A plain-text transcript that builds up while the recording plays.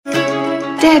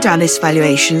Dear Dallas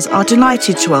Valuations are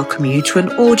delighted to welcome you to an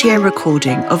audio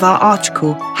recording of our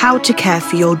article How to Care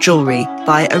for Your Jewellery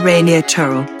by Aurelia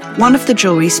Turrell, one of the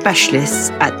jewellery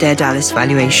specialists at Dear Dallas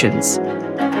Valuations.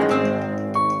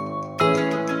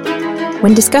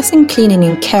 When discussing cleaning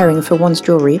and caring for one's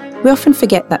jewellery, we often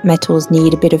forget that metals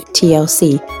need a bit of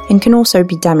TLC and can also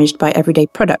be damaged by everyday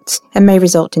products and may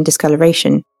result in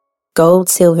discoloration. Gold,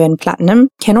 silver and platinum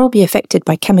can all be affected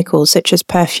by chemicals such as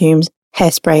perfumes,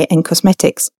 hairspray and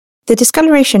cosmetics. The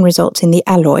discoloration results in the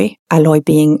alloy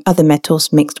being other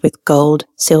metals mixed with gold,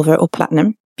 silver or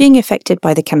platinum, being affected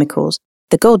by the chemicals.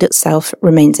 The gold itself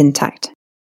remains intact.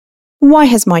 Why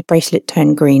has my bracelet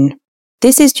turned green?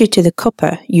 This is due to the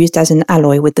copper used as an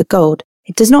alloy with the gold.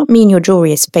 It does not mean your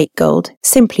jewellery is fake gold,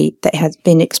 simply that it has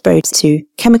been exposed to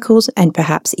chemicals and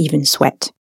perhaps even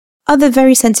sweat. Other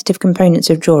very sensitive components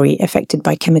of jewellery affected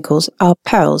by chemicals are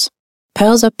pearls.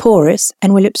 Pearls are porous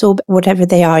and will absorb whatever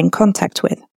they are in contact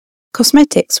with.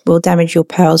 Cosmetics will damage your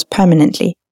pearls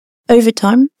permanently. Over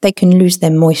time, they can lose their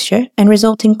moisture and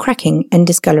result in cracking and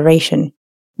discoloration.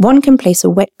 One can place a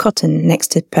wet cotton next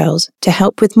to pearls to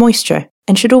help with moisture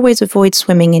and should always avoid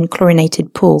swimming in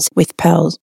chlorinated pools with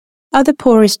pearls. Other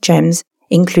porous gems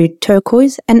include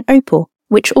turquoise and opal,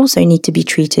 which also need to be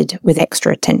treated with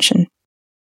extra attention.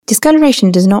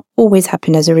 Discoloration does not always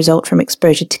happen as a result from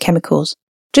exposure to chemicals.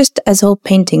 Just as old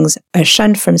paintings are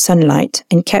shunned from sunlight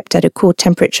and kept at a cool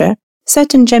temperature,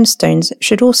 certain gemstones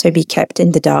should also be kept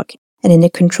in the dark and in a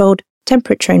controlled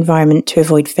temperature environment to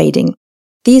avoid fading.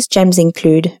 These gems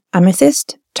include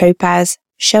amethyst, topaz,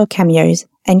 shell cameos,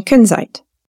 and kunzite.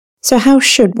 So how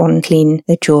should one clean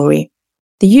their jewellery?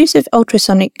 The use of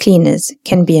ultrasonic cleaners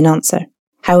can be an answer.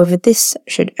 However, this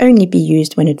should only be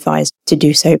used when advised to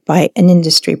do so by an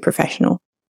industry professional.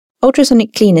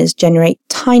 Ultrasonic cleaners generate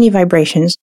tiny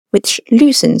vibrations which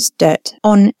loosens dirt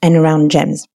on and around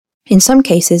gems. In some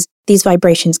cases, these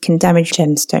vibrations can damage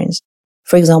gemstones.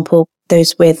 For example,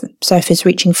 those with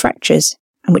surface-reaching fractures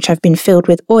and which have been filled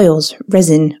with oils,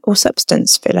 resin, or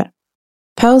substance filler.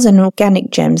 Pearls and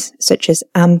organic gems such as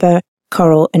amber,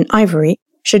 coral, and ivory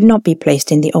should not be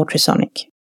placed in the ultrasonic.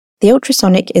 The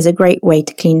ultrasonic is a great way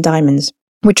to clean diamonds,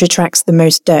 which attracts the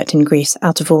most dirt and grease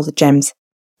out of all the gems.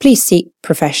 Please seek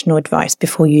professional advice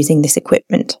before using this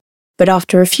equipment. But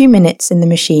after a few minutes in the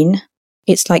machine,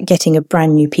 it's like getting a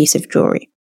brand new piece of jewellery.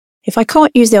 If I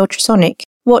can't use the ultrasonic,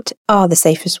 what are the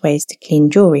safest ways to clean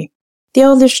jewellery? The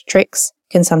oldest tricks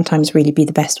can sometimes really be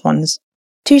the best ones.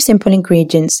 2 simple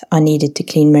ingredients are needed to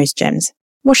clean most gems: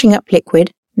 washing up liquid,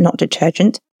 not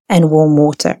detergent, and warm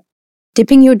water.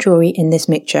 Dipping your jewellery in this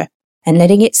mixture and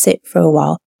letting it sit for a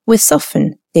while will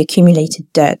soften the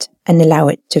accumulated dirt and allow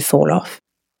it to fall off.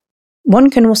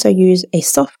 One can also use a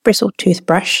soft bristle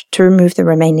toothbrush to remove the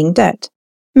remaining dirt.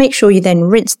 Make sure you then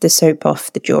rinse the soap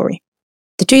off the jewellery.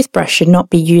 The toothbrush should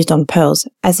not be used on pearls,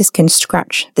 as this can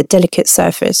scratch the delicate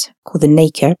surface, called the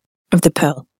nacre, of the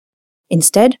pearl.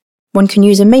 Instead, one can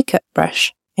use a makeup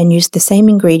brush and use the same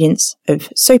ingredients of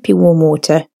soapy warm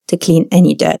water to clean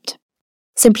any dirt.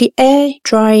 Simply air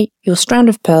dry your strand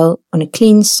of pearl on a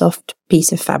clean, soft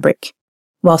piece of fabric,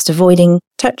 whilst avoiding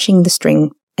touching the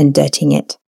string and dirtying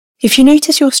it. If you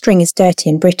notice your string is dirty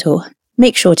and brittle,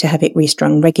 make sure to have it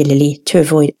restrung regularly to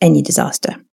avoid any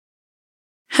disaster.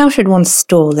 How should one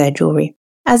store their jewellery?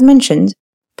 As mentioned,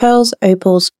 pearls,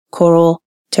 opals, coral,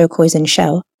 turquoise and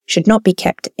shell should not be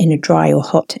kept in a dry or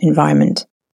hot environment.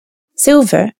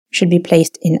 Silver should be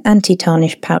placed in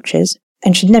anti-tarnish pouches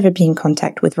and should never be in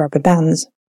contact with rubber bands.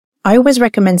 I always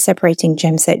recommend separating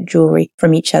gem set jewellery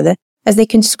from each other as they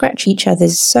can scratch each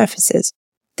other's surfaces.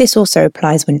 This also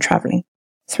applies when travelling.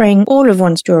 Throwing all of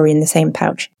one's jewellery in the same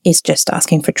pouch is just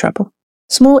asking for trouble.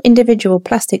 Small individual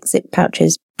plastic zip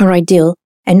pouches are ideal,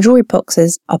 and jewellery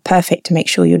boxes are perfect to make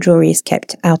sure your jewellery is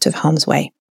kept out of harm's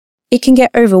way. It can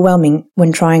get overwhelming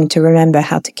when trying to remember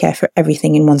how to care for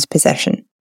everything in one's possession.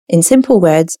 In simple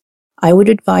words, I would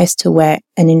advise to wear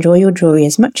and enjoy your jewellery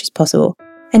as much as possible,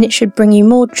 and it should bring you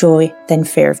more joy than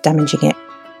fear of damaging it.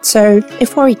 So,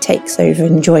 if worry takes over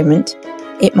enjoyment,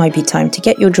 it might be time to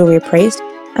get your jewellery appraised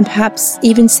and perhaps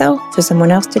even sell for someone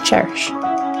else to cherish.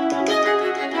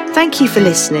 Thank you for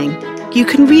listening. You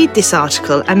can read this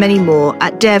article and many more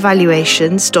at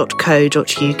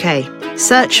darevaluations.co.uk.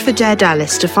 Search for Dare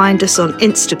Dallas to find us on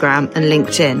Instagram and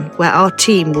LinkedIn, where our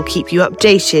team will keep you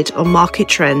updated on market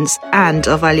trends and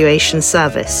our valuation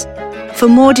service. For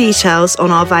more details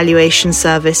on our valuation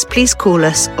service, please call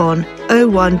us on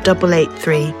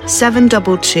 01883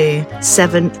 722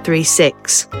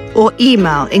 736 or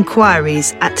email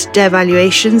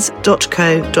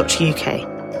inquiries@darevaluations.co.uk.